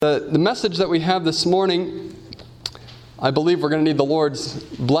The message that we have this morning, I believe we're going to need the Lord's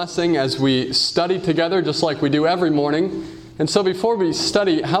blessing as we study together, just like we do every morning. And so before we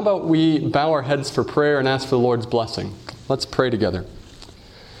study, how about we bow our heads for prayer and ask for the Lord's blessing? Let's pray together.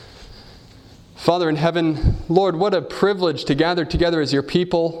 Father in heaven, Lord, what a privilege to gather together as your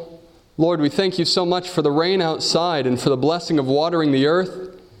people. Lord, we thank you so much for the rain outside and for the blessing of watering the earth.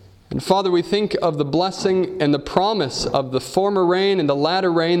 And Father, we think of the blessing and the promise of the former rain and the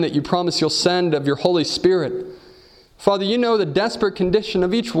latter rain that you promise you'll send of your Holy Spirit. Father, you know the desperate condition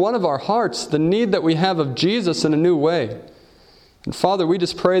of each one of our hearts, the need that we have of Jesus in a new way. And Father, we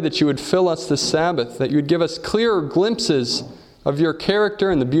just pray that you would fill us this Sabbath, that you would give us clearer glimpses of your character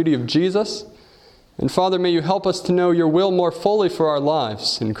and the beauty of Jesus. And Father, may you help us to know your will more fully for our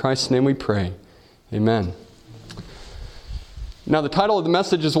lives. In Christ's name we pray. Amen. Now, the title of the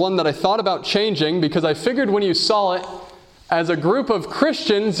message is one that I thought about changing because I figured when you saw it, as a group of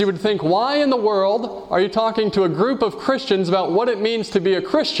Christians, you would think, why in the world are you talking to a group of Christians about what it means to be a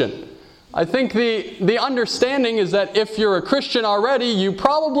Christian? I think the understanding is that if you're a Christian already, you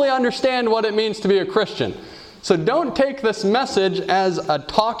probably understand what it means to be a Christian. So don't take this message as a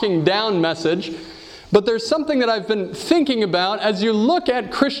talking down message, but there's something that I've been thinking about as you look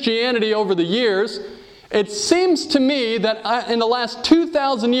at Christianity over the years. It seems to me that in the last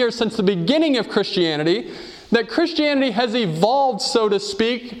 2,000 years since the beginning of Christianity, that Christianity has evolved, so to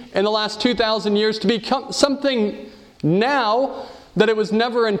speak, in the last 2,000 years to become something now that it was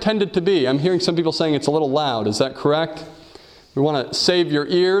never intended to be. I'm hearing some people saying it's a little loud. Is that correct? We want to save your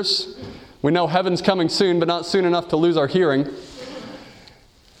ears. We know heaven's coming soon, but not soon enough to lose our hearing.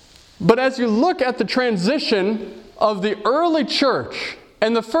 But as you look at the transition of the early church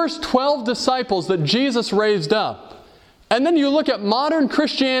and the first 12 disciples that Jesus raised up, and then you look at modern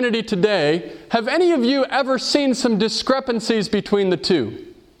Christianity today, have any of you ever seen some discrepancies between the two?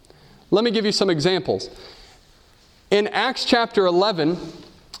 Let me give you some examples. In Acts chapter 11,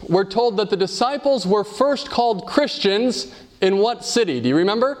 we're told that the disciples were first called Christians in what city? Do you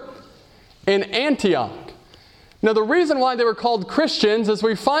remember? In Antioch. Now, the reason why they were called Christians is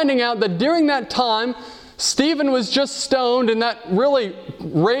we're finding out that during that time, Stephen was just stoned, and that really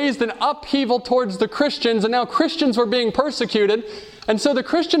raised an upheaval towards the Christians, and now Christians were being persecuted, and so the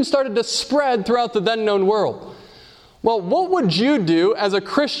Christians started to spread throughout the then known world. Well, what would you do as a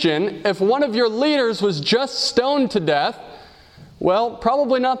Christian if one of your leaders was just stoned to death? Well,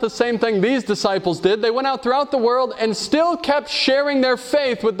 probably not the same thing these disciples did. They went out throughout the world and still kept sharing their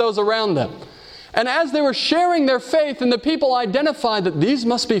faith with those around them. And as they were sharing their faith and the people identified that these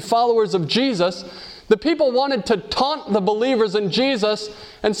must be followers of Jesus, the people wanted to taunt the believers in Jesus,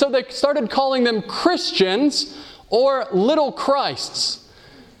 and so they started calling them Christians or little Christs.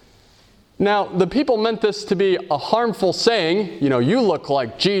 Now, the people meant this to be a harmful saying, you look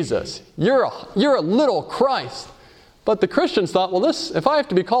like Jesus. You're a little Christ. But the Christians thought, well, if I have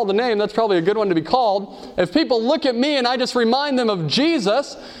to be called a name, that's probably a good one to be called. If people look at me and I just remind them of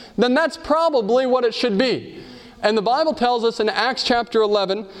Jesus, then that's probably what it should be. And the Bible tells us in Acts chapter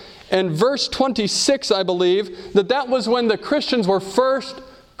 11, and verse 26, I believe, that was when the Christians were first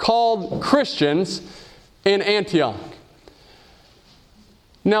called Christians in Antioch.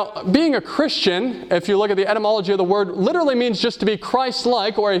 Now, being a Christian, if you look at the etymology of the word, literally means just to be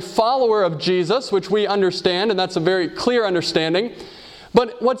Christ-like or a follower of Jesus, which we understand, and that's a very clear understanding.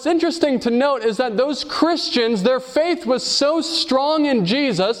 But what's interesting to note is that those Christians, their faith was so strong in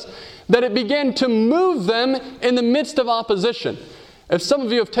Jesus that it began to move them in the midst of opposition. If some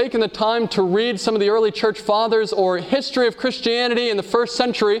of you have taken the time to read some of the early church fathers or history of Christianity in the first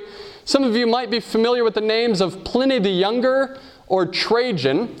century, some of you might be familiar with the names of Pliny the Younger or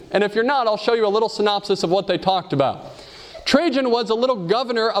Trajan. And if you're not, I'll show you a little synopsis of what they talked about. Trajan was a little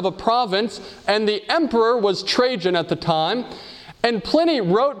governor of a province, and the emperor was Trajan at the time. And Pliny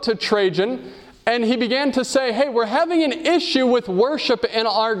wrote to Trajan, and he began to say, hey, we're having an issue with worship in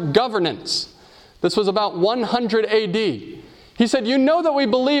our governance. This was about 100 A.D. He said, you know that we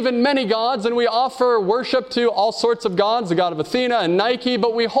believe in many gods, and we offer worship to all sorts of gods, the god of Athena and Nike,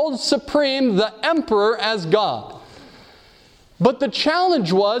 but we hold supreme the emperor as God. But the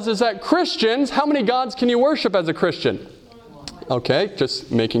challenge is that Christians, how many gods can you worship as a Christian? Okay,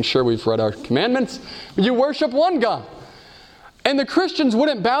 just making sure we've read our commandments. You worship one God. And the Christians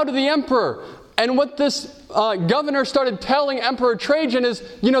wouldn't bow to the emperor. And what this governor started telling Emperor Trajan is,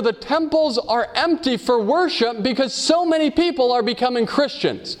 the temples are empty for worship because so many people are becoming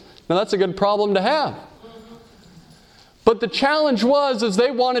Christians. Now that's a good problem to have. But the challenge is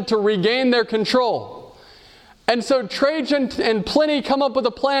they wanted to regain their control. And so Trajan and Pliny come up with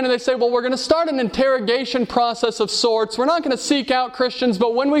a plan, and they say, well, we're going to start an interrogation process of sorts. We're not going to seek out Christians,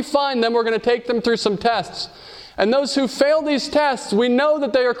 but when we find them, we're going to take them through some tests. And those who fail these tests, we know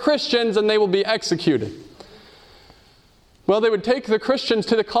that they are Christians, and they will be executed. Well, they would take the Christians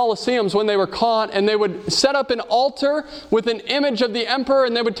to the Colosseums when they were caught, and they would set up an altar with an image of the emperor,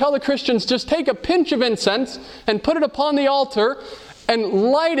 and they would tell the Christians, just take a pinch of incense and put it upon the altar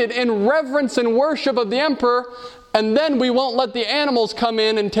and light it in reverence and worship of the emperor, and then we won't let the animals come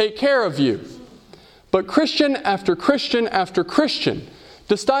in and take care of you. But Christian after Christian after Christian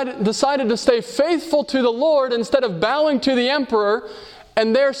decided to stay faithful to the Lord instead of bowing to the emperor,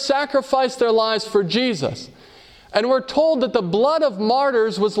 and there sacrificed their lives for Jesus. And we're told that the blood of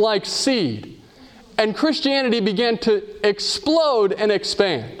martyrs was like seed, and Christianity began to explode and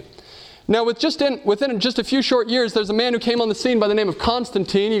expand. Now, within just a few short years, there's a man who came on the scene by the name of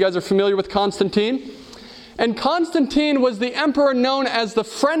Constantine. You guys are familiar with Constantine? And Constantine was the emperor known as the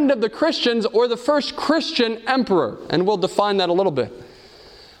friend of the Christians, or the first Christian emperor. And we'll define that a little bit.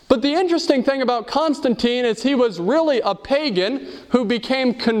 But the interesting thing about Constantine is he was really a pagan who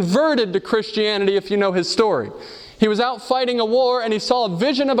became converted to Christianity, if you know his story. He was out fighting a war, and he saw a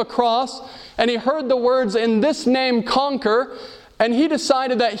vision of a cross, and he heard the words, "In this name conquer," and he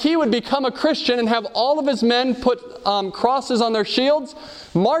decided that he would become a Christian and have all of his men put crosses on their shields,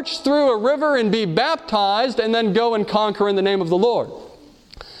 march through a river and be baptized, and then go and conquer in the name of the Lord.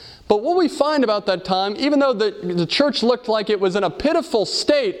 But what we find about that time, even though the church looked like it was in a pitiful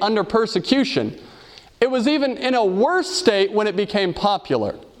state under persecution, it was even in a worse state when it became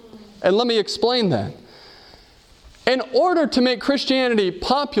popular. And let me explain that. In order to make Christianity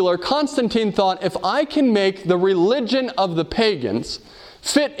popular, Constantine thought, if I can make the religion of the pagans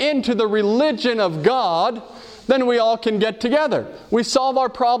fit into the religion of God, then we all can get together. We solve our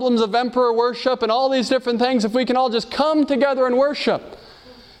problems of emperor worship and all these different things if we can all just come together and worship.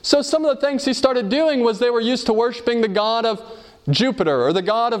 So some of the things he started doing was they were used to worshiping the god of Jupiter or the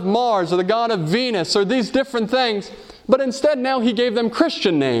god of Mars or the god of Venus or these different things. But instead now he gave them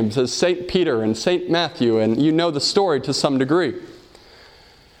Christian names as St. Peter and St. Matthew, and you know the story to some degree.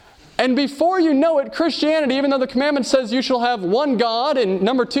 And before you know it, Christianity, even though the commandment says you shall have one God, and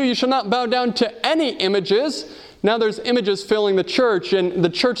number 2, you shall not bow down to any images, now there's images filling the church, and the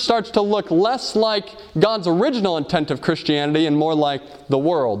church starts to look less like God's original intent of Christianity and more like the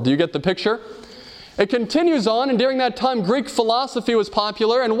world. Do you get the picture? It continues on, and during that time, Greek philosophy was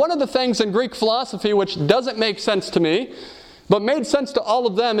popular. And one of the things in Greek philosophy which doesn't make sense to me, but made sense to all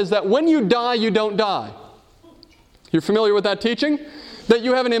of them, is that when you die, you don't die. You're familiar with that teaching? That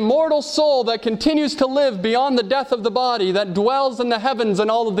you have an immortal soul that continues to live beyond the death of the body, that dwells in the heavens and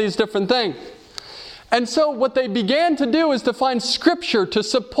all of these different things. And so what they began to do is to find Scripture to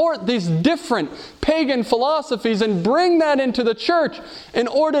support these different pagan philosophies and bring that into the church in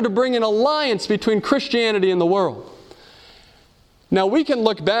order to bring an alliance between Christianity and the world. Now we can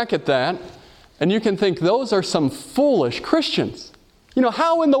look back at that and you can think those are some foolish Christians. You know,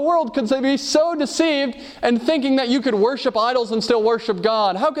 how in the world could they be so deceived and thinking that you could worship idols and still worship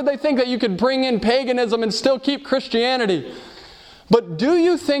God? How could they think that you could bring in paganism and still keep Christianity? But do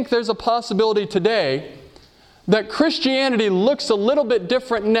you think there's a possibility today that Christianity looks a little bit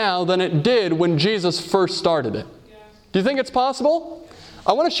different now than it did when Jesus first started it? Do you think it's possible?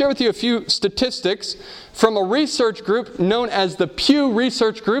 I want to share with you a few statistics from a research group known as the Pew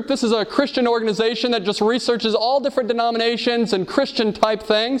Research Group. This is a Christian organization that just researches all different denominations and Christian type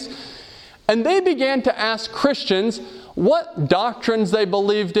things. And they began to ask Christians what doctrines they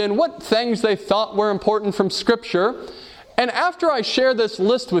believed in, what things they thought were important from Scripture. And after I share this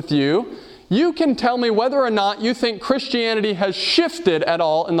list with you, you can tell me whether or not you think Christianity has shifted at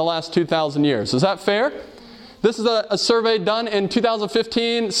all in the last 2,000 years. Is that fair? This is a survey done in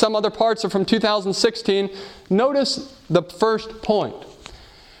 2015. Some other parts are from 2016. Notice the first point. It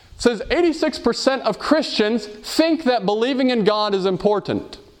says 86% of Christians think that believing in God is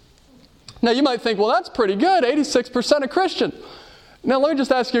important. Now you might think, well, that's pretty good, 86% of Christians. Now let me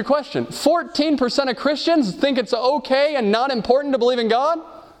just ask you a question. 14% of Christians think it's okay and not important to believe in God?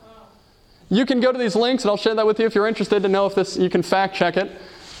 You can go to these links and I'll share that with you if you're interested to know if this, you can fact check it.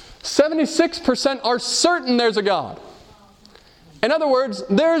 76% are certain there's a God. In other words,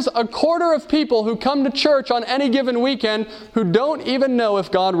 there's a quarter of people who come to church on any given weekend who don't even know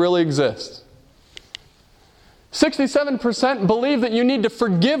if God really exists. 67% believe that you need to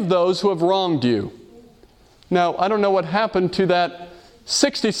forgive those who have wronged you. Now, I don't know what happened to that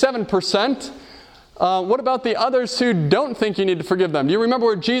 67%. What about the others who don't think you need to forgive them? Do you remember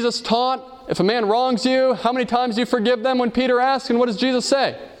where Jesus taught, if a man wrongs you, how many times do you forgive them when Peter asked? And what does Jesus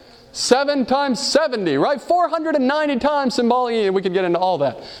say? 7 times 70, right? 490 times symbolic. We could get into all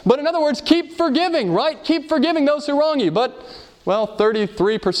that. But in other words, keep forgiving, right? Keep forgiving those who wrong you. But, well,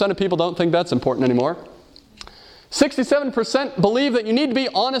 33% of people don't think that's important anymore. 67% believe that you need to be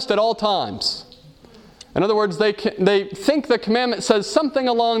honest at all times. In other words, they think the commandment says something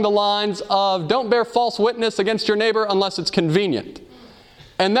along the lines of don't bear false witness against your neighbor unless it's convenient.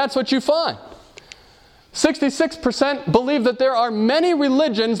 And that's what you find. 66% believe that there are many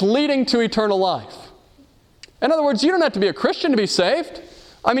religions leading to eternal life. In other words, you don't have to be a Christian to be saved.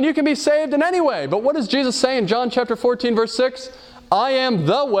 I mean, you can be saved in any way. But what does Jesus say in John chapter 14, verse 6? I am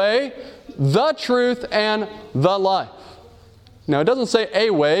the way, the truth, and the life. Now, it doesn't say a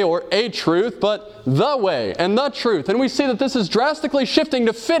way or a truth, but the way and the truth. And we see that this is drastically shifting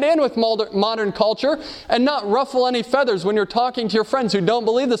to fit in with modern culture and not ruffle any feathers when you're talking to your friends who don't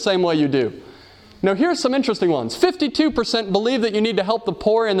believe the same way you do. Now, here's some interesting ones. 52% believe that you need to help the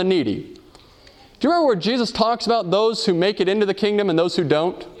poor and the needy. Do you remember where Jesus talks about those who make it into the kingdom and those who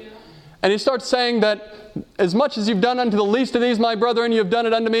don't? Yeah. And he starts saying that as much as you've done unto the least of these, my brethren, you have done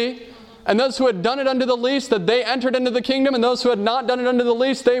it unto me. And those who had done it unto the least, that they entered into the kingdom. And those who had not done it unto the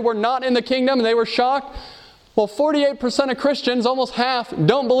least, they were not in the kingdom, and they were shocked. Well, 48% of Christians, almost half,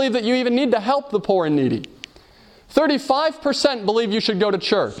 don't believe that you even need to help the poor and needy. 35% believe you should go to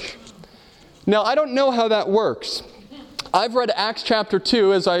church. Now, I don't know how that works. I've read Acts chapter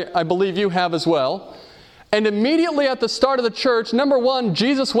 2, as I believe you have as well. And immediately at the start of the church, number one,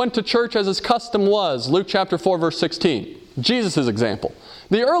 Jesus went to church as his custom was. Luke chapter 4, verse 16. Jesus' example.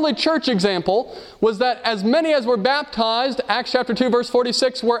 The early church example was that as many as were baptized, Acts chapter 2, verse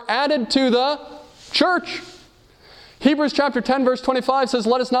 46, were added to the church. Hebrews chapter 10, verse 25 says,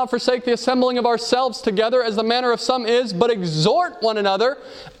 let us not forsake the assembling of ourselves together as the manner of some is, but exhort one another,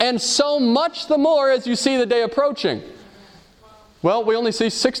 and so much the more as you see the day approaching. Well, we only see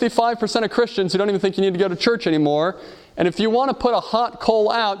 65% of Christians who don't even think you need to go to church anymore. And if you want to put a hot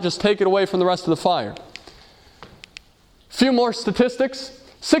coal out, just take it away from the rest of the fire. Few more statistics.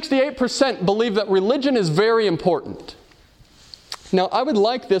 68% believe that religion is very important. Now, I would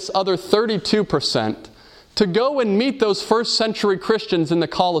like this other 32% to go and meet those first century Christians in the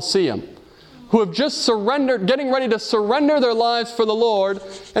Colosseum who have just surrendered, getting ready to surrender their lives for the Lord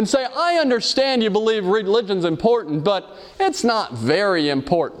and say, I understand you believe religion's important, but it's not very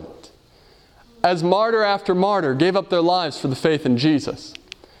important. As martyr after martyr gave up their lives for the faith in Jesus.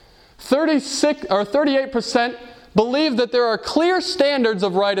 38% believe that there are clear standards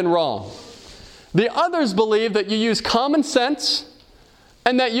of right and wrong. The others believe that you use common sense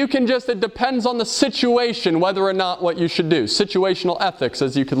and that you can it depends on the situation whether or not what you should do. Situational ethics,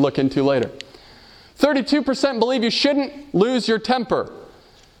 as you could look into later. 32% believe you shouldn't lose your temper.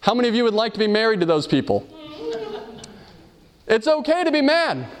 How many of you would like to be married to those people? It's okay to be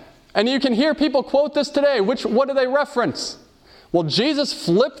mad. And you can hear people quote this today. What do they reference? Well, Jesus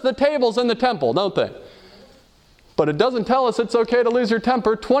flipped the tables in the temple, don't they? But it doesn't tell us it's okay to lose your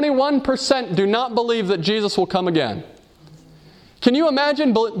temper. 21% do not believe that Jesus will come again. Can you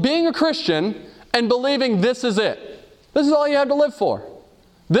imagine being a Christian and believing this is it? This is all you have to live for.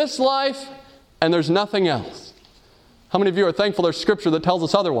 This life, and there's nothing else. How many of you are thankful there's Scripture that tells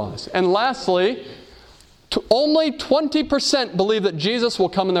us otherwise? And lastly, only 20% believe that Jesus will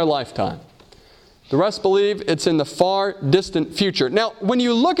come in their lifetime. The rest believe it's in the far distant future. Now, when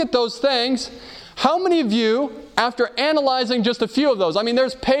you look at those things, how many of you, after analyzing just a few of those, I mean,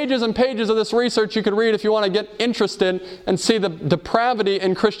 there's pages and pages of this research you could read if you want to get interested and see the depravity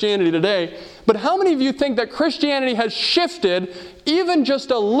in Christianity today, but how many of you think that Christianity has shifted even just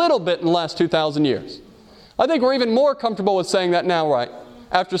a little bit in the last 2,000 years? I think we're even more comfortable with saying that now, right,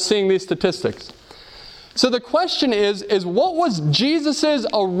 after seeing these statistics. So the question is what was Jesus'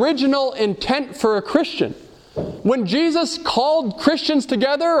 original intent for a Christian? When Jesus called Christians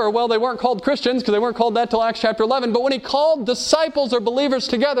together, or well, they weren't called Christians because they weren't called that till Acts chapter 11, but when he called disciples or believers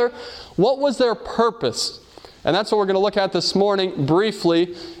together, what was their purpose? And that's what we're going to look at this morning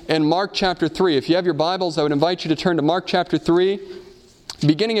briefly in Mark chapter 3. If you have your Bibles, I would invite you to turn to Mark chapter 3,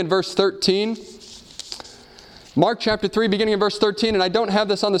 beginning in verse 13. Mark chapter 3, beginning in verse 13, and I don't have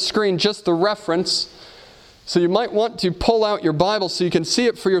this on the screen, just the reference. So you might want to pull out your Bible so you can see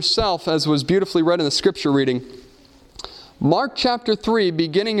it for yourself, as was beautifully read in the scripture reading. Mark chapter 3,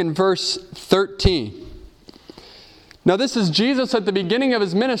 beginning in verse 13. Now this is Jesus at the beginning of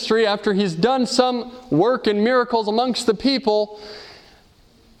his ministry after he's done some work and miracles amongst the people.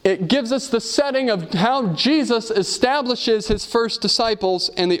 It gives us the setting of how Jesus establishes his first disciples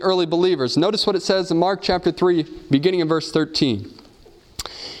and the early believers. Notice what it says in Mark chapter 3, beginning in verse 13.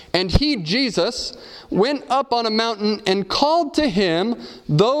 And he, Jesus, went up on a mountain and called to him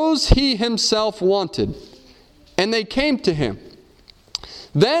those he himself wanted. And they came to him.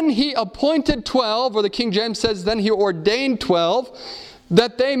 Then he appointed 12, or the King James says, then he ordained 12,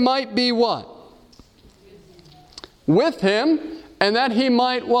 that they might be what? With him, and that he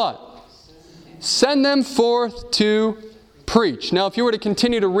might what? Send them forth to preach. Now, if you were to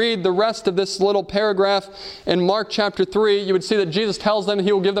continue to read the rest of this little paragraph in Mark chapter 3, you would see that Jesus tells them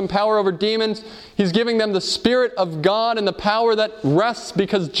he will give them power over demons. He's giving them the Spirit of God and the power that rests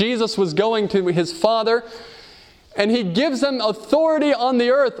because Jesus was going to his Father. And he gives them authority on the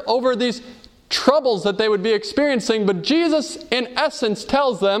earth over these troubles that they would be experiencing. But Jesus, in essence,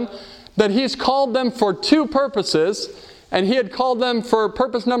 tells them that he's called them for two purposes. And he had called them for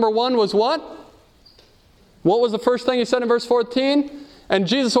purpose number one was what? What was the first thing he said in verse 14? And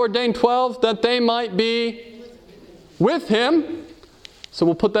Jesus ordained 12 that they might be with him. So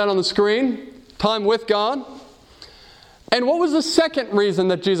we'll put that on the screen. Time with God. And what was the second reason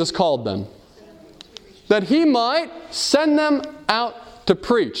that Jesus called them? That he might send them out to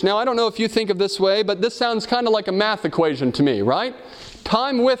preach. Now, I don't know if you think of this way, but this sounds kind of like a math equation to me, right?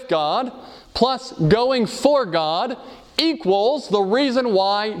 Time with God plus going for God equals the reason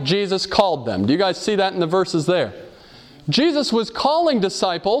why Jesus called them. Do you guys see that in the verses there? Jesus was calling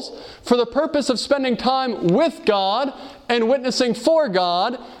disciples for the purpose of spending time with God and witnessing for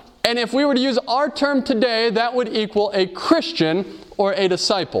God. And if we were to use our term today, that would equal a Christian or a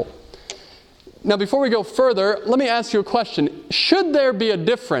disciple. Now, before we go further, let me ask you a question. Should there be a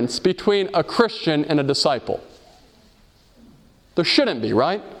difference between a Christian and a disciple? There shouldn't be,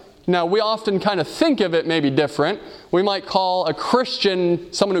 right? Now, we often kind of think of it maybe different. We might call a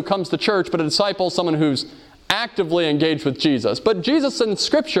Christian someone who comes to church, but a disciple someone who's actively engaged with Jesus. But Jesus in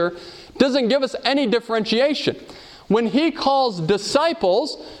Scripture doesn't give us any differentiation. When he calls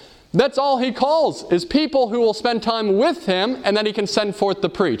disciples, that's all he calls, is people who will spend time with him and that he can send forth to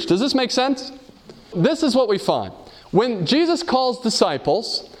preach. Does this make sense? This is what we find. When Jesus calls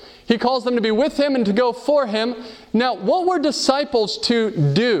disciples, he calls them to be with him and to go for him. Now, what were disciples to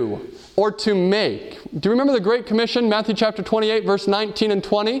do or to make? Do you remember the Great Commission, Matthew chapter 28, verse 19 and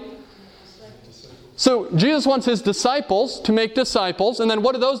 20? So, Jesus wants his disciples to make disciples, and then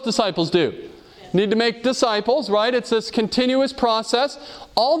what do those disciples do? Need to make disciples, right? It's this continuous process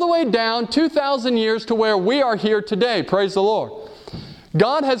all the way down 2,000 years to where we are here today. Praise the Lord.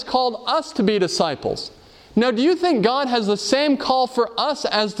 God has called us to be disciples. Now, do you think God has the same call for us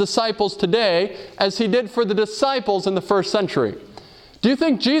as disciples today as he did for the disciples in the first century? Do you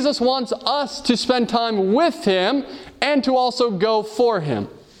think Jesus wants us to spend time with him and to also go for him?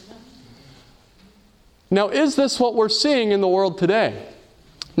 Now, is this what we're seeing in the world today?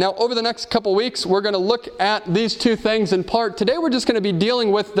 Now, over the next couple weeks, we're going to look at these two things in part. Today, we're just going to be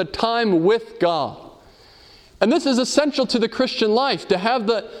dealing with the time with God. And this is essential to the Christian life, to have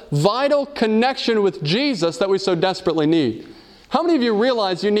the vital connection with Jesus that we so desperately need. How many of you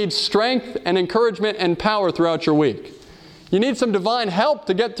realize you need strength and encouragement and power throughout your week? You need some divine help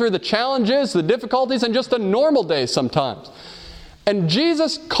to get through the challenges, the difficulties, and just a normal day sometimes. And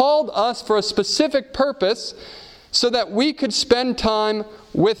Jesus called us for a specific purpose so that we could spend time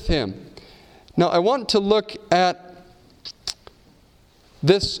with him. Now, I want to look at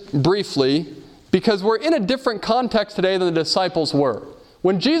this briefly because we're in a different context today than the disciples were.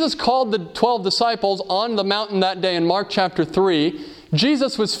 When Jesus called the 12 disciples on the mountain that day in Mark chapter 3,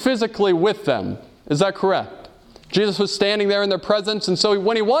 Jesus was physically with them. Is that correct? Jesus was standing there in their presence, and so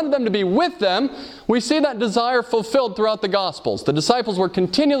when he wanted them to be with them, we see that desire fulfilled throughout the Gospels. The disciples were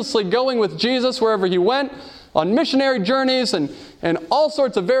continuously going with Jesus wherever he went, on missionary journeys and all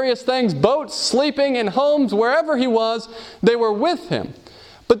sorts of various things, boats, sleeping in homes, wherever he was, they were with him.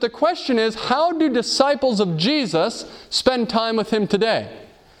 But the question is, how do disciples of Jesus spend time with him today?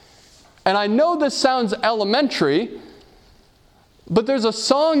 And I know this sounds elementary, but there's a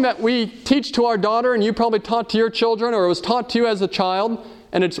song that we teach to our daughter, and you probably taught to your children, or it was taught to you as a child,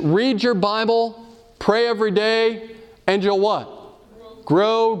 and it's read your Bible, pray every day, and you'll what?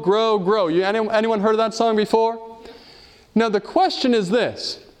 Grow, grow, grow. Anyone heard of that song before? Now the question is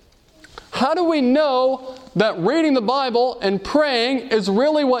this. How do we know that reading the Bible and praying is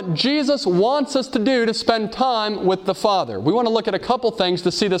really what Jesus wants us to do to spend time with the Father? We want to look at a couple things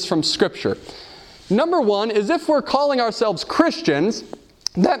to see this from Scripture. Number one is if we're calling ourselves Christians,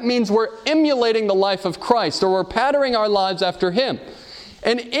 that means we're emulating the life of Christ, or we're patterning our lives after him.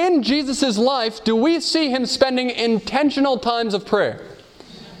 And in Jesus' life, do we see him spending intentional times of prayer?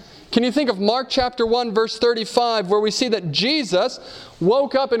 Can you think of Mark chapter 1, verse 35, where we see that Jesus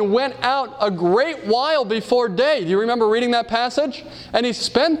woke up and went out a great while before day? Do you remember reading that passage? And he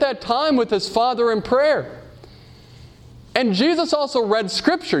spent that time with his Father in prayer. And Jesus also read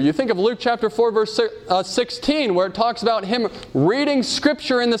Scripture. You think of Luke chapter 4, verse 16, where it talks about him reading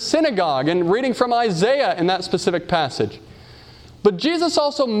Scripture in the synagogue and reading from Isaiah in that specific passage. But Jesus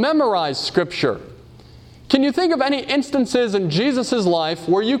also memorized Scripture. Can you think of any instances in Jesus' life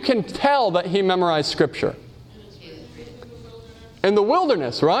where you can tell that he memorized Scripture? In the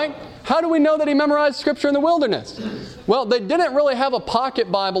wilderness, right? How do we know that he memorized Scripture in the wilderness? Well, they didn't really have a pocket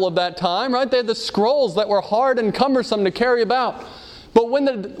Bible of that time, right? They had the scrolls that were hard and cumbersome to carry about. But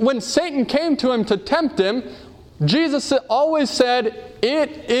when Satan came to him to tempt him, Jesus always said,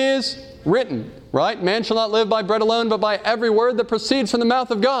 "It is written," right? Man shall not live by bread alone, but by every word that proceeds from the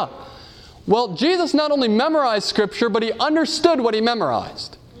mouth of God. Well, Jesus not only memorized Scripture, but he understood what he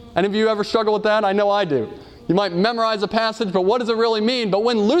memorized. Any of you ever struggle with that? I know I do. You might memorize a passage, but what does it really mean? But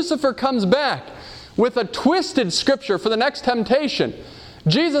when Lucifer comes back with a twisted Scripture for the next temptation,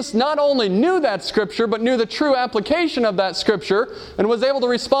 Jesus not only knew that Scripture, but knew the true application of that Scripture and was able to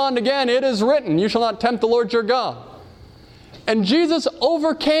respond again, "It is written, you shall not tempt the Lord your God." And Jesus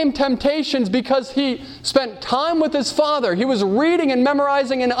overcame temptations because he spent time with his Father. He was reading and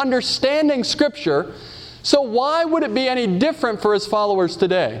memorizing and understanding Scripture. So why would it be any different for his followers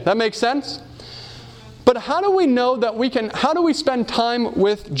today? That makes sense? But how do we know that how do we spend time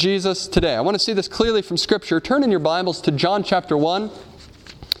with Jesus today? I want to see this clearly from Scripture. Turn in your Bibles to John chapter 1.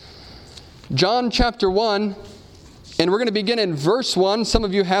 John chapter 1, and we're going to begin in verse 1. Some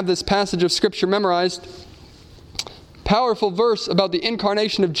of you have this passage of Scripture memorized. Powerful verse about the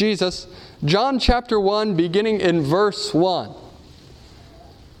incarnation of Jesus. John chapter 1, beginning in verse 1.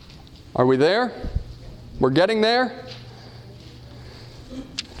 Are we there? We're getting there?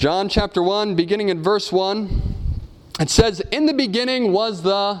 John chapter 1, beginning in verse 1. It says, "In the beginning was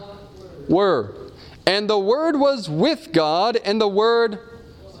the Word, and the Word was with God, and the Word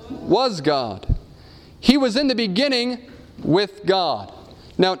was God. He was in the beginning with God."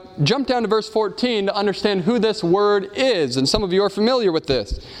 Now, jump down to verse 14 to understand who this Word is. And some of you are familiar with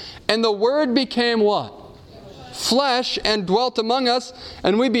this. "And the Word became" what? "Flesh, and dwelt among us,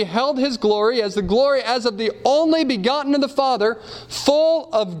 and we beheld His glory as the glory as of the only begotten of the Father, full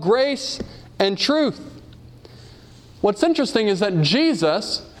of grace and truth." What's interesting is that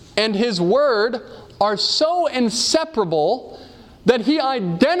Jesus and His Word are so inseparable that He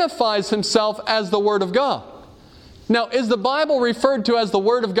identifies Himself as the Word of God. Now, is the Bible referred to as the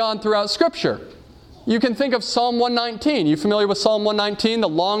Word of God throughout Scripture? You can think of Psalm 119. You familiar with Psalm 119? The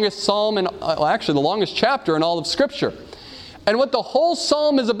longest psalm, and actually the longest chapter in all of Scripture. And what the whole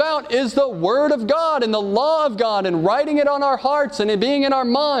psalm is about is the Word of God and the law of God and writing it on our hearts and it being in our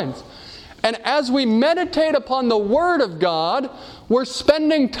minds. And as we meditate upon the Word of God, we're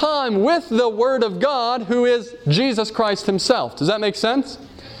spending time with the Word of God, who is Jesus Christ Himself. Does that make sense?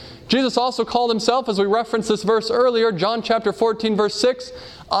 Jesus also called Himself, as we referenced this verse earlier, John chapter 14, verse 6,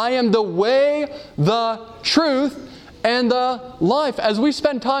 "I am the way, the truth, and the life." As we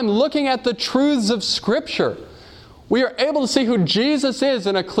spend time looking at the truths of Scripture, we are able to see who Jesus is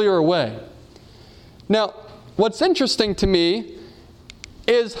in a clearer way. Now, what's interesting to me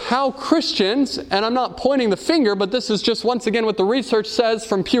is how Christians, and I'm not pointing the finger, but this is just once again what the research says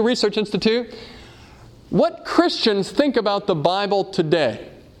from Pew Research Institute, what Christians think about the Bible today.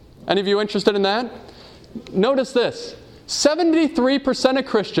 Any of you interested in that? Notice this. 73% of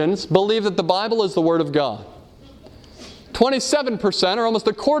Christians believe that the Bible is the Word of God. 27%, or almost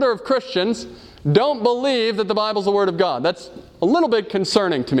a quarter of Christians, don't believe that the Bible is the Word of God. That's a little bit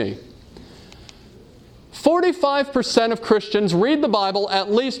concerning to me. 45% of Christians read the Bible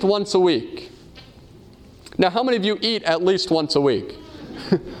at least once a week. Now, how many of you eat at least once a week?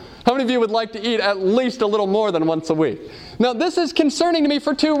 How many of you would like to eat at least a little more than once a week? Now, this is concerning to me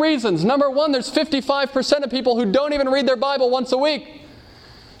for two reasons. Number one, there's 55% of people who don't even read their Bible once a week.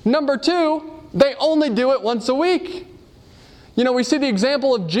 Number two, they only do it once a week. You know, we see the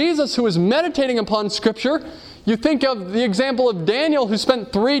example of Jesus who is meditating upon Scripture. You think of the example of Daniel who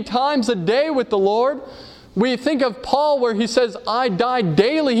spent 3 times a day with the Lord. We think of Paul where he says, "I die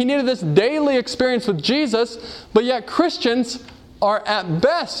daily." He needed this daily experience with Jesus, but yet Christians are at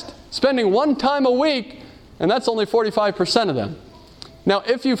best spending 1 time a week, and that's only 45% of them. Now,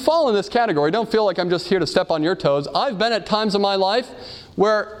 if you fall in this category, don't feel like I'm just here to step on your toes. I've been at times in my life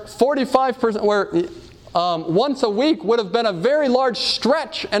where 45%, once a week would have been a very large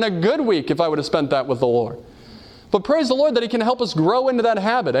stretch and a good week if I would have spent that with the Lord. But praise the Lord that He can help us grow into that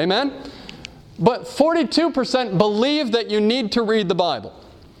habit. Amen? But 42% believe that you need to read the Bible.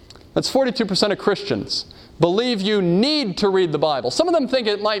 That's 42% of Christians believe you need to read the Bible. Some of them think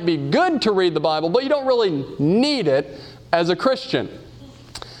it might be good to read the Bible, but you don't really need it as a Christian.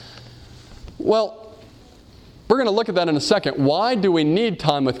 Well, we're going to look at that in a second. Why do we need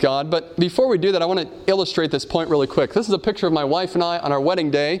time with God? But before we do that, I want to illustrate this point really quick. This is a picture of my wife and I on our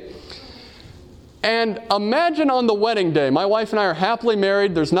wedding day. And imagine on the wedding day, my wife and I are happily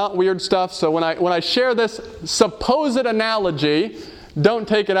married. There's not weird stuff. So when I share this supposed analogy, don't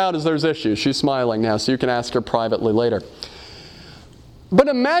take it out as there's issues. She's smiling now, so you can ask her privately later. But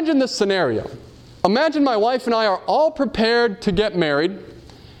imagine this scenario. Imagine my wife and I are all prepared to get married.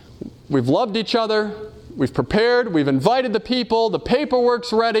 We've loved each other. We've prepared. We've invited the people. The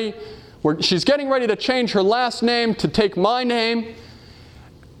paperwork's ready. She's getting ready to change her last name to take my name.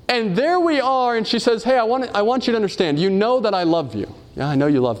 And there we are, and she says, hey, I want you to understand, you know that I love you. Yeah, I know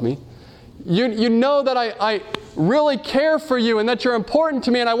you love me. You know that I really care for you and that you're important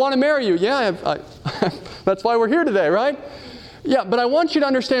to me and I want to marry you. Yeah, that's why we're here today, right? Yeah, but I want you to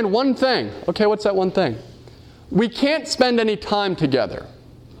understand one thing. Okay, what's that one thing? We can't spend any time together.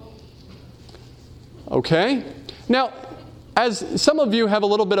 Okay? Now, as some of you have a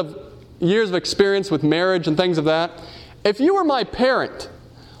little bit of years of experience with marriage and things of that, if you were my parent,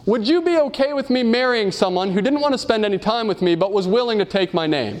 would you be okay with me marrying someone who didn't want to spend any time with me but was willing to take my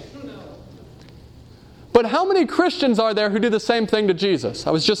name? But how many Christians are there who do the same thing to Jesus?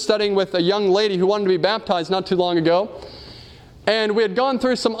 I was just studying with a young lady who wanted to be baptized not too long ago. And we had gone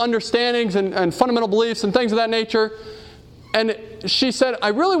through some understandings and fundamental beliefs and things of that nature. And she said, I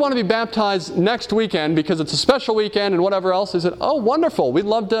really want to be baptized next weekend because it's a special weekend and whatever else. I said, oh, wonderful. We'd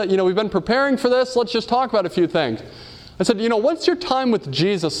love to, we've been preparing for this. Let's just talk about a few things. I said, what's your time with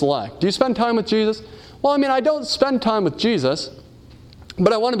Jesus like? Do you spend time with Jesus? Well, I don't spend time with Jesus,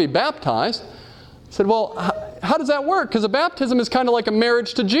 but I want to be baptized. I said, well, how does that work? Because a baptism is kind of like a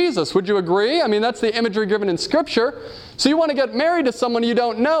marriage to Jesus. Would you agree? That's the imagery given in Scripture. So you want to get married to someone you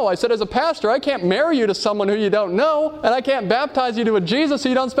don't know. I said, as a pastor, I can't marry you to someone who you don't know, and I can't baptize you to a Jesus who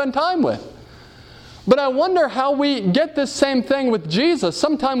you don't spend time with. But I wonder how we get this same thing with Jesus.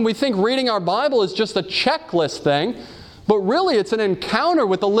 Sometimes we think reading our Bible is just a checklist thing, but really it's an encounter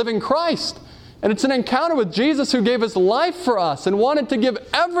with the living Christ. And it's an encounter with Jesus who gave His life for us and wanted to give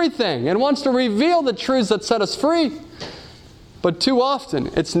everything and wants to reveal the truths that set us free. But too often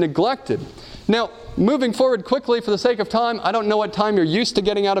it's neglected. Now, moving forward quickly for the sake of time, I don't know what time you're used to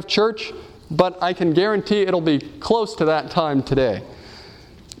getting out of church, but I can guarantee it'll be close to that time today.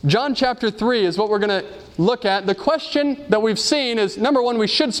 John chapter 3 is what we're going to look at. The question that we've seen is, number one, we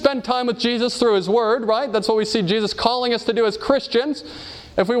should spend time with Jesus through His Word, right? That's what we see Jesus calling us to do as Christians.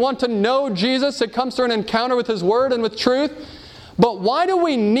 If we want to know Jesus, it comes through an encounter with His Word and with truth. But why do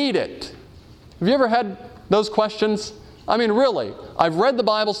we need it? Have you ever had those questions? Really, I've read the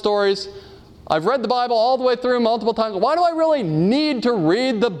Bible stories. I've read the Bible all the way through multiple times. Why do I really need to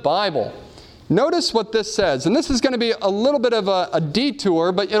read the Bible? Notice what this says. And this is going to be a little bit of a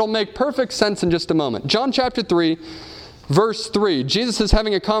detour, but it'll make perfect sense in just a moment. John chapter 3, verse 3. Jesus is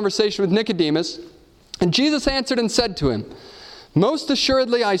having a conversation with Nicodemus. And Jesus answered and said to him, most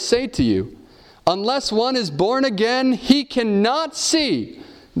assuredly I say to you, unless one is born again, he cannot see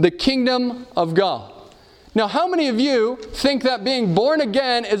the kingdom of God. Now, how many of you think that being born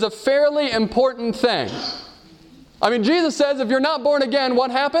again is a fairly important thing? Jesus says if you're not born again,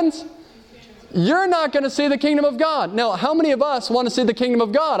 what happens? You're not going to see the kingdom of God. Now, how many of us want to see the kingdom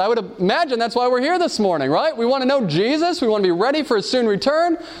of God? I would imagine that's why we're here this morning, right? We want to know Jesus. We want to be ready for His soon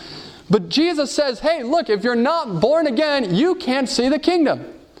return. But Jesus says, hey, look, if you're not born again, you can't see the kingdom.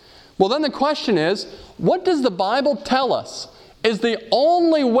 Well, then the question is, what does the Bible tell us is the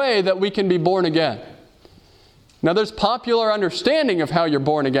only way that we can be born again? Now, there's popular understanding of how you're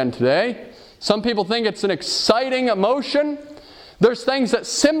born again today. Some people think it's an exciting emotion. There's things that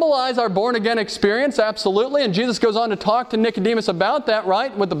symbolize our born again experience, absolutely. And Jesus goes on to talk to Nicodemus about that,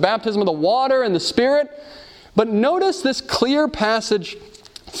 right? With the baptism of the water and the Spirit. But notice this clear passage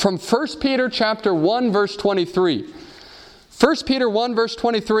from 1 Peter chapter 1, verse 23. 1 Peter 1, verse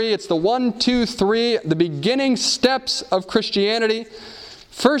 23, it's the 1, 2, 3, the beginning steps of Christianity.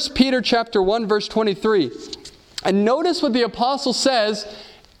 1 Peter chapter 1, verse 23. And notice what the apostle says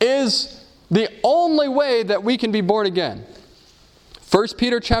is the only way that we can be born again. 1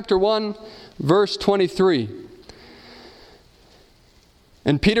 Peter chapter 1, verse 23.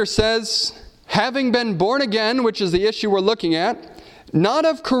 And Peter says, having been born again, which is the issue we're looking at, not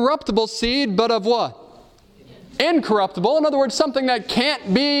of corruptible seed, but of what? Incorruptible. In other words, something that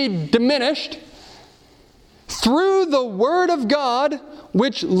can't be diminished. Through the Word of God,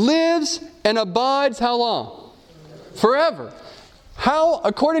 which lives and abides how long? Forever. How,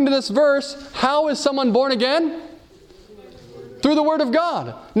 according to this verse, how is someone born again? Through the Word of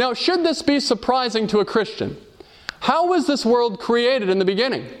God. Now, should this be surprising to a Christian? How was this world created in the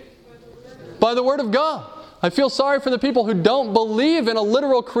beginning? By the Word of God. I feel sorry for the people who don't believe in a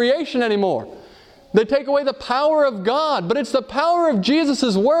literal creation anymore. They take away the power of God, but it's the power of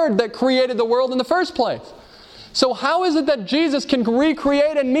Jesus' Word that created the world in the first place. So how is it that Jesus can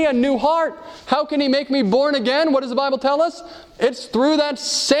recreate in me a new heart? How can He make me born again? What does the Bible tell us? It's through that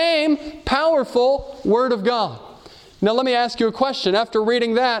same powerful Word of God. Now let me ask you a question. After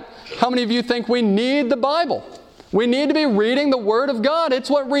reading that, how many of you think we need the Bible? We need to be reading the Word of God. It's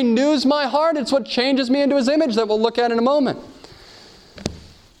what renews my heart. It's what changes me into His image that we'll look at in a moment.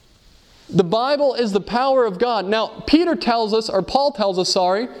 The Bible is the power of God. Now, Paul tells us,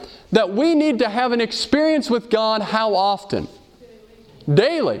 that we need to have an experience with God how often?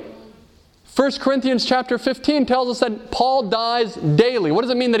 Daily. 1 Corinthians chapter 15 tells us that Paul dies daily. What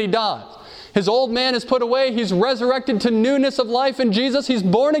does it mean that he dies? His old man is put away. He's resurrected to newness of life in Jesus. He's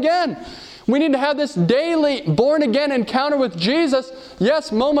born again. We need to have this daily born-again encounter with Jesus,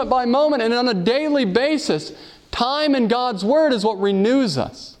 yes, moment by moment and on a daily basis. Time in God's Word is what renews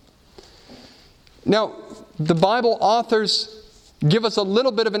us. Now, the Bible authors give us a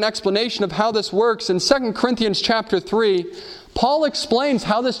little bit of an explanation of how this works. In 2 Corinthians chapter 3, Paul explains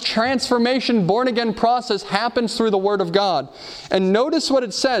how this transformation, born-again process happens through the Word of God. And notice what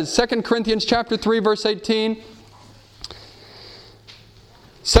it says, 2 Corinthians chapter 3, verse 18.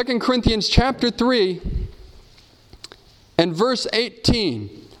 2 Corinthians chapter 3 and verse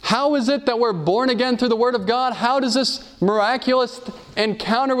 18. How is it that we're born again through the Word of God? How does this miraculous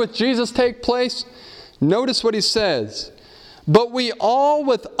encounter with Jesus take place? Notice what he says. But we all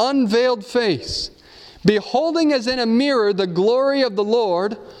with unveiled face, beholding as in a mirror the glory of the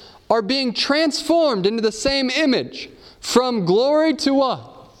Lord, are being transformed into the same image, from glory to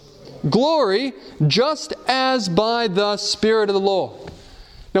what? Glory, just as by the Spirit of the Lord.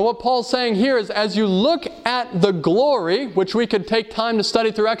 Now what Paul's saying here is, as you look at the glory, which we could take time to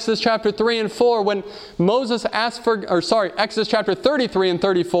study through Exodus chapter 3 and 4, when Moses asked Exodus chapter 33 and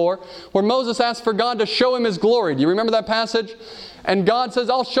 34, where Moses asked for God to show him His glory. Do you remember that passage? And God says,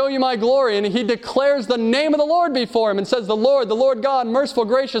 I'll show you my glory. And He declares the name of the Lord before him and says, the Lord God, merciful,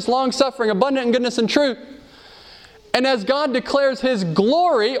 gracious, long-suffering, abundant in goodness and truth. And as God declares His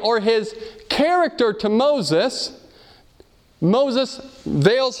glory or His character to Moses, Moses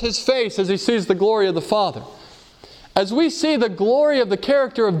veils his face as he sees the glory of the Father. As we see the glory of the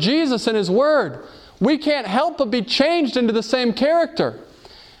character of Jesus in His Word, we can't help but be changed into the same character.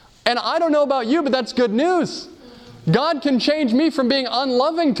 And I don't know about you, but that's good news. God can change me from being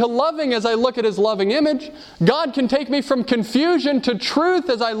unloving to loving as I look at His loving image. God can take me from confusion to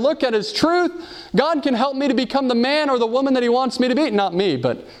truth as I look at His truth. God can help me to become the man or the woman that He wants me to be. Not me,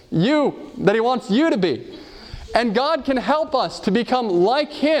 but you, that He wants you to be. And God can help us to become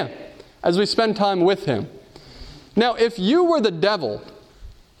like Him as we spend time with Him. Now, if you were the devil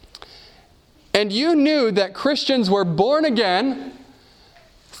and you knew that Christians were born again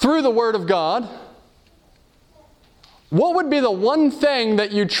through the Word of God, what would be the one thing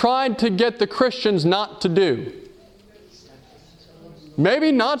that you tried to get the Christians not to do?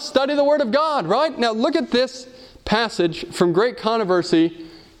 Maybe not study the Word of God, right? Now look at this passage from Great Controversy,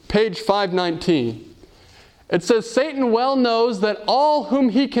 page 519. It says, Satan well knows that all whom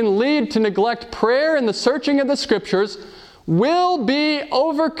he can lead to neglect prayer and the searching of the Scriptures will be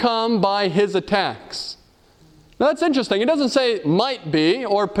overcome by his attacks. Now that's interesting. It doesn't say might be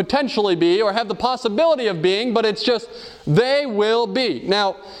or potentially be or have the possibility of being, but it's just they will be.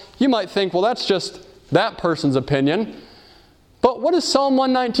 Now, you might think, well, that's just that person's opinion. But what does Psalm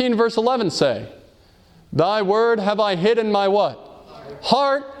 119 verse 11 say? Thy word have I hid in my what?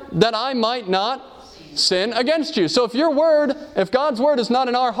 Heart, that I might not sin against you. So if God's Word is not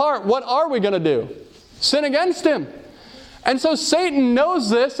in our heart, what are we going to do? Sin against Him. And so Satan knows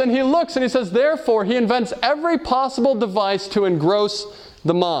this, and he looks and he says, therefore, he invents every possible device to engross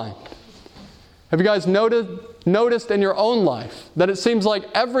the mind. Have you guys noticed in your own life that it seems like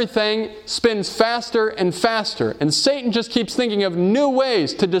everything spins faster and faster, and Satan just keeps thinking of new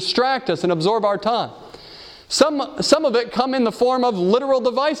ways to distract us and absorb our time? Some of it come in the form of literal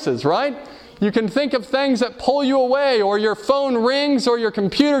devices, right? You can think of things that pull you away, or your phone rings, or your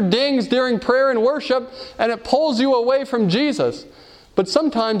computer dings during prayer and worship, and it pulls you away from Jesus. But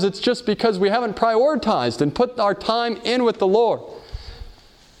sometimes it's just because we haven't prioritized and put our time in with the Lord.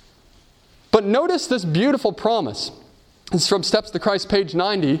 But notice this beautiful promise. It's from Steps to Christ, page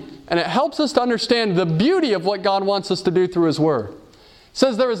 90, and it helps us to understand the beauty of what God wants us to do through His Word. It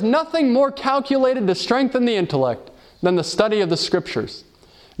says, there is nothing more calculated to strengthen the intellect than the study of the Scriptures.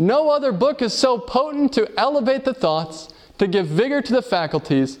 No other book is so potent to elevate the thoughts, to give vigor to the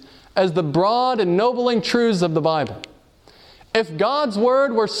faculties, as the broad, ennobling truths of the Bible. If God's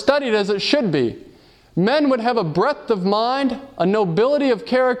Word were studied as it should be, men would have a breadth of mind, a nobility of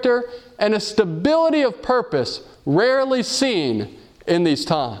character, and a stability of purpose rarely seen in these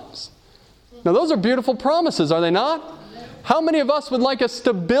times. Now, those are beautiful promises, are they not? How many of us would like a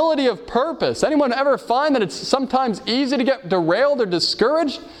stability of purpose? Anyone ever find that it's sometimes easy to get derailed or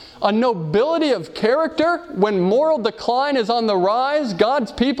discouraged? A nobility of character? When moral decline is on the rise,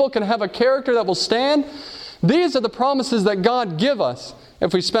 God's people can have a character that will stand. These are the promises that God gives us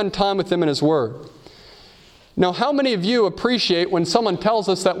if we spend time with Him in His Word. Now, how many of you appreciate when someone tells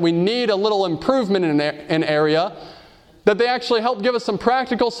us that we need a little improvement in an area, that they actually help give us some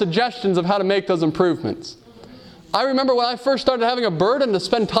practical suggestions of how to make those improvements? I remember when I first started having a burden to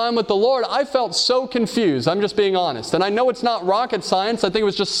spend time with the Lord, I felt so confused. I'm just being honest. And I know it's not rocket science. I think it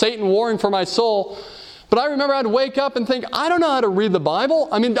was just Satan warring for my soul. But I remember I'd wake up and think, I don't know how to read the Bible.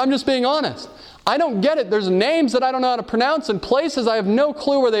 I mean, I'm just being honest. I don't get it. There's names that I don't know how to pronounce and places I have no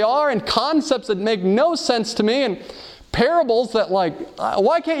clue where they are and concepts that make no sense to me and parables that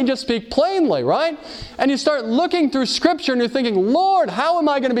why can't you just speak plainly, right? And you start looking through Scripture and you're thinking, Lord, how am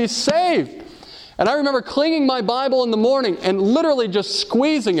I going to be saved? And I remember clinging my Bible in the morning and literally just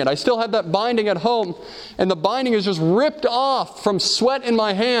squeezing it. I still have that binding at home, and the binding is just ripped off from sweat in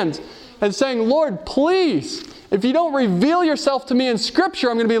my hands, and saying, Lord, please, if you don't reveal yourself to me in Scripture,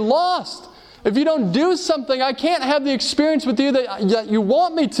 I'm going to be lost. If you don't do something, I can't have the experience with you that you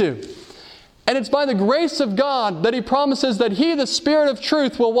want me to. And it's by the grace of God that He promises that He, the Spirit of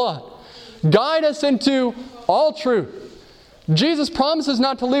truth, will what? Guide us into all truth. Jesus promises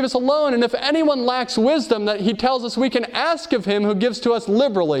not to leave us alone, and if anyone lacks wisdom, that He tells us we can ask of Him who gives to us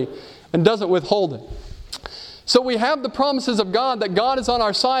liberally and doesn't withhold it. So we have the promises of God, that God is on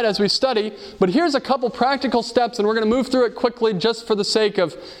our side as we study, but here's a couple practical steps, and we're going to move through it quickly just for the sake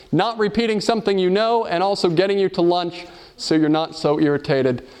of not repeating something you know and also getting you to lunch so you're not so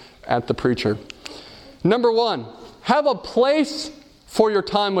irritated at the preacher. Number one, have a place for your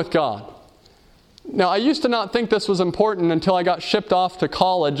time with God. Now, I used to not think this was important until I got shipped off to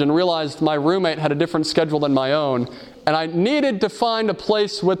college and realized my roommate had a different schedule than my own, and I needed to find a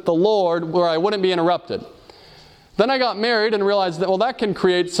place with the Lord where I wouldn't be interrupted. Then I got married and realized that, that can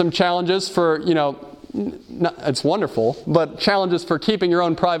create some challenges for, it's wonderful, but challenges for keeping your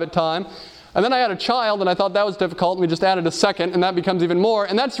own private time. And then I had a child, and I thought that was difficult, and we just added a second, and that becomes even more.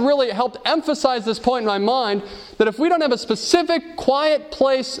 And that's really helped emphasize this point in my mind, that if we don't have a specific, quiet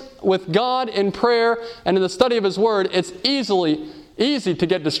place with God in prayer and in the study of His Word, it's easy to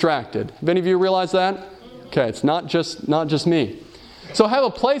get distracted. Have any of you realized that? Okay, it's not just me. So have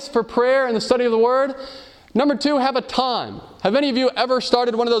a place for prayer and the study of the Word. Number two, have a time. Have any of you ever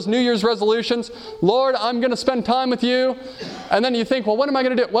started one of those New Year's resolutions? Lord, I'm going to spend time with you. And then you think, well, what am I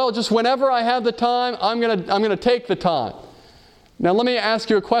going to do? Well, just whenever I have the time, I'm going to take the time. Now, let me ask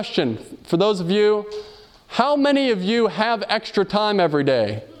you a question. For those of you, how many of you have extra time every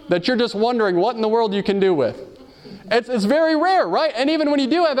day that you're just wondering what in the world you can do with? It's very rare, right? And even when you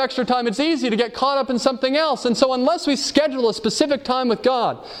do have extra time, it's easy to get caught up in something else. And so unless we schedule a specific time with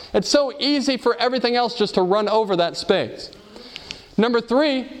God, it's so easy for everything else just to run over that space. Number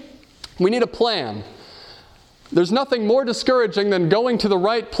three, we need a plan. There's nothing more discouraging than going to the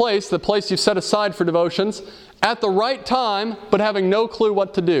right place, the place you've set aside for devotions, at the right time, but having no clue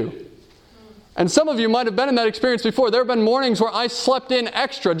what to do. And some of you might have been in that experience before. There have been mornings where I slept in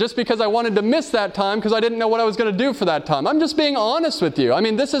extra just because I wanted to miss that time because I didn't know what I was going to do for that time. I'm just being honest with you. I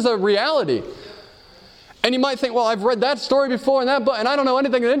mean, this is a reality. And you might think, well, I've read that story before and that book, and I don't know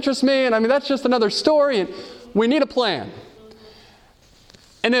anything that interests me, and I mean, that's just another story. And we need a plan.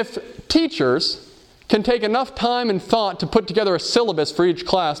 And if teachers can take enough time and thought to put together a syllabus for each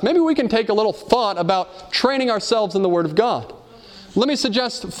class, maybe we can take a little thought about training ourselves in the Word of God. Let me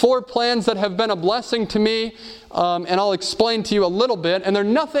suggest 4 plans that have been a blessing to me, and I'll explain to you a little bit. And they're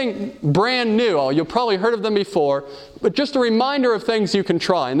nothing brand new. You've probably heard of them before, but just a reminder of things you can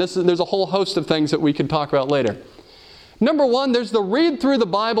try. And there's a whole host of things that we can talk about later. Number 1, there's the Read Through the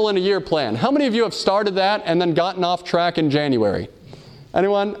Bible in a Year plan. How many of you have started that and then gotten off track in January?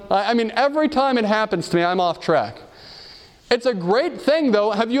 Anyone? I mean, every time it happens to me, I'm off track. It's a great thing,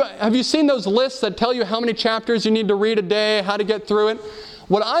 though. Have you seen those lists that tell you how many chapters you need to read a day, how to get through it?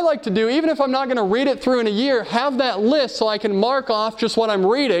 What I like to do, even if I'm not going to read it through in a year, have that list so I can mark off just what I'm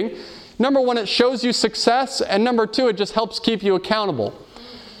reading. Number 1, it shows you success, and number 2, it just helps keep you accountable.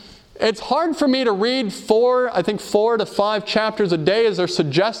 It's hard for me to read 4 to 5 chapters a day as their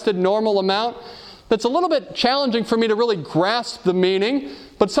suggested normal amount. that's a little bit challenging for me to really grasp the meaning,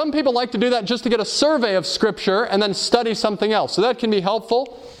 but some people like to do that just to get a survey of Scripture and then study something else. So that can be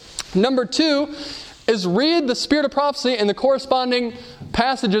helpful. Number 2 is read the Spirit of Prophecy and the corresponding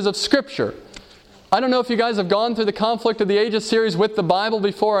passages of Scripture. I don't know if you guys have gone through the Conflict of the Ages series with the Bible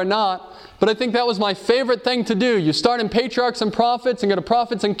before or not, but I think that was my favorite thing to do. You start in Patriarchs and Prophets and go to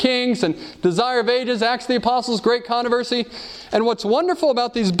Prophets and Kings and Desire of Ages, Acts of the Apostles, Great Controversy. And what's wonderful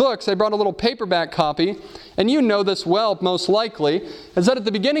about these books, I brought a little paperback copy, and you know this well most likely, is that at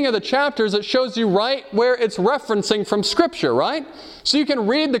the beginning of the chapters it shows you right where it's referencing from Scripture, right? So you can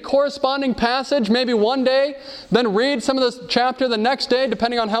read the corresponding passage maybe one day, then read some of this chapter the next day,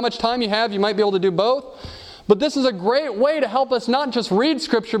 depending on how much time you have. You might be able to do both. But this is a great way to help us not just read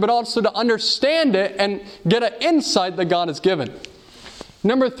Scripture, but also to understand it and get an insight that God has given.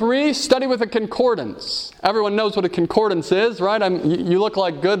 Number 3, study with a concordance. Everyone knows what a concordance is, right? You look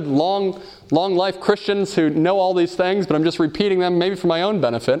like good, long life Christians who know all these things, but I'm just repeating them maybe for my own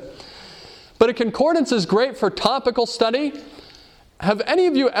benefit. But a concordance is great for topical study. Have any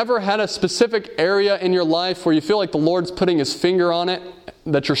of you ever had a specific area in your life where you feel like the Lord's putting His finger on it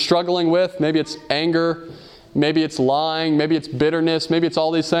that you're struggling with? Maybe it's anger. Maybe it's lying, maybe it's bitterness, maybe it's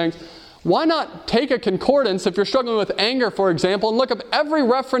all these things. Why not take a concordance if you're struggling with anger, for example, and look up every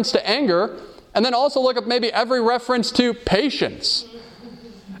reference to anger, and then also look up maybe every reference to patience.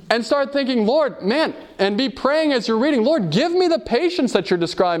 And start thinking, Lord, man, and be praying as you're reading, Lord, give me the patience that you're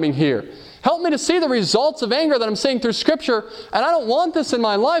describing here. Help me to see the results of anger that I'm seeing through Scripture, and I don't want this in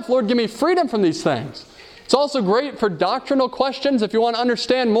my life. Lord, give me freedom from these things. It's also great for doctrinal questions if you want to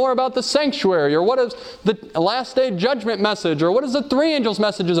understand more about the sanctuary, or what is the last day judgment message, or what is the 3 angels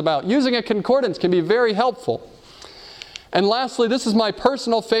messages about. Using a concordance can be very helpful. And lastly, this is my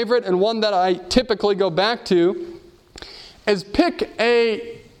personal favorite and one that I typically go back to, is pick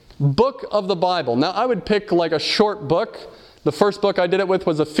a book of the Bible. Now, I would pick like a short book. The first book I did it with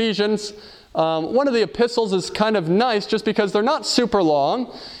was Ephesians. One of the epistles is kind of nice just because they're not super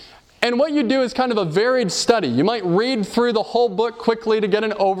long. And what you do is kind of a varied study. You might read through the whole book quickly to get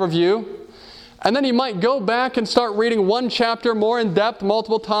an overview. And then you might go back and start reading one chapter more in depth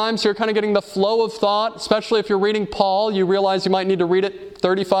multiple times. So you're kind of getting the flow of thought. Especially if you're reading Paul, you realize you might need to read it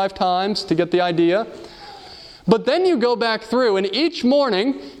 35 times to get the idea. But then you go back through, and each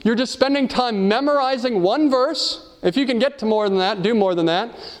morning you're just spending time memorizing one verse. If you can get to more than that, do more than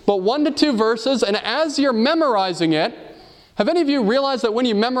that. But 1 to 2 verses, and as you're memorizing it, have any of you realized that when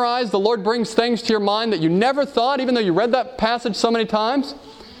you memorize, the Lord brings things to your mind that you never thought, even though you read that passage so many times?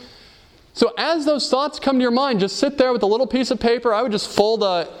 So as those thoughts come to your mind, just sit there with a little piece of paper. I would just fold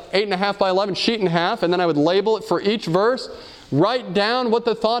a 8.5 by 11 sheet in half, and then I would label it for each verse, write down what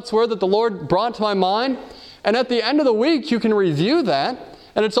the thoughts were that the Lord brought to my mind, and at the end of the week, you can review that,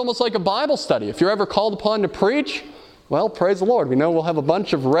 and it's almost like a Bible study. If you're ever called upon to preach, well, praise the Lord. We know we'll have a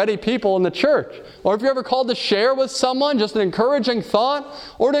bunch of ready people in the church. Or if you're ever called to share with someone, just an encouraging thought,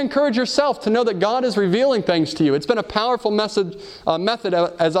 or to encourage yourself to know that God is revealing things to you. It's been a powerful method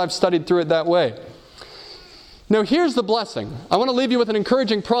as I've studied through it that way. Now here's the blessing. I want to leave you with an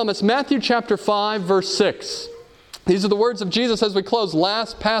encouraging promise. Matthew chapter 5, verse 6. These are the words of Jesus as we close.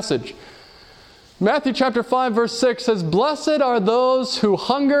 Last passage. Matthew chapter 5, verse 6 says, "Blessed are those who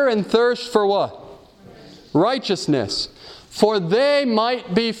hunger and thirst for" what? Righteousness, for they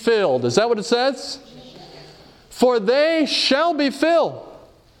might be filled. Is that what it says? For they shall be filled.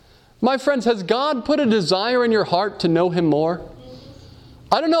 My friends, has God put a desire in your heart to know Him more?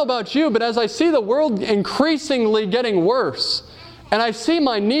 I don't know about you, but as I see the world increasingly getting worse, and I see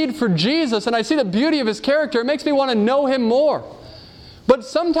my need for Jesus, and I see the beauty of His character, it makes me want to know Him more. But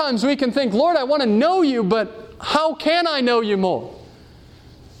sometimes we can think, Lord, I want to know You, but how can I know You more?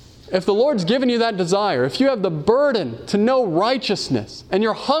 If the Lord's given you that desire, if you have the burden to know righteousness, and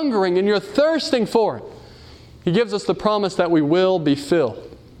you're hungering and you're thirsting for it, He gives us the promise that we will be filled.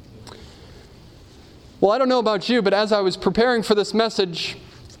 Well, I don't know about you, but as I was preparing for this message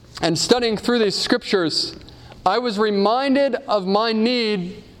and studying through these scriptures, I was reminded of my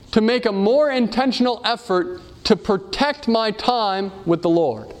need to make a more intentional effort to protect my time with the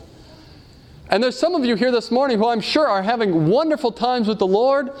Lord. And there's some of you here this morning who I'm sure are having wonderful times with the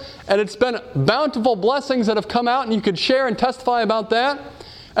Lord, and it's been bountiful blessings that have come out, and you could share and testify about that.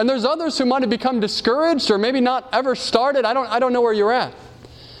 And there's others who might have become discouraged or maybe not ever started. I don't know where you're at.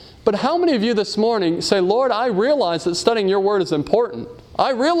 But how many of you this morning say, Lord, I realize that studying Your Word is important.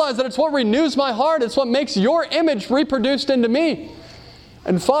 I realize that it's what renews my heart. It's what makes Your image reproduced into me.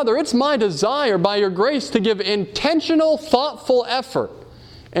 And Father, it's my desire by Your grace to give intentional, thoughtful effort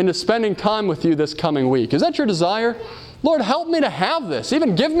into spending time with You this coming week. Is that your desire? Lord, help me to have this.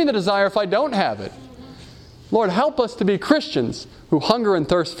 Even give me the desire if I don't have it. Lord, help us to be Christians who hunger and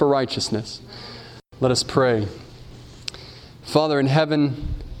thirst for righteousness. Let us pray. Father in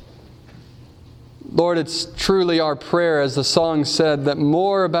heaven, Lord, it's truly our prayer, as the song said, that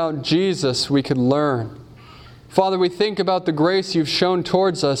more about Jesus we could learn. Father, we think about the grace you've shown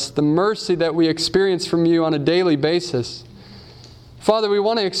towards us, the mercy that we experience from you on a daily basis. Father, we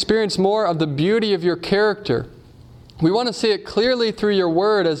want to experience more of the beauty of your character. We want to see it clearly through your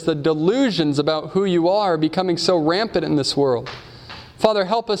word as the delusions about who you are becoming so rampant in this world. Father,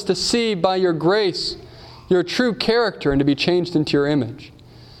 help us to see by your grace your true character and to be changed into your image.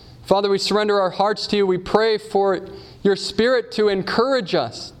 Father, we surrender our hearts to you. We pray for your Spirit to encourage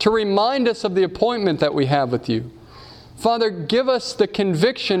us, to remind us of the appointment that we have with you. Father, give us the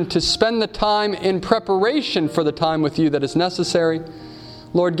conviction to spend the time in preparation for the time with you that is necessary.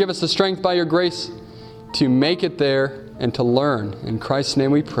 Lord, give us the strength by your grace to make it there and to learn. In Christ's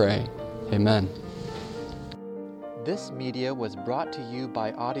name we pray. Amen. This media was brought to you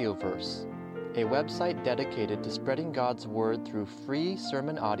by Audioverse, a website dedicated to spreading God's Word through free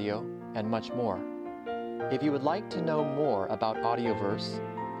sermon audio and much more. If you would like to know more about Audioverse,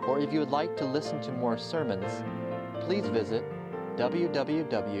 or if you would like to listen to more sermons, please visit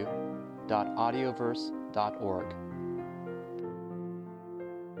www.audioverse.org.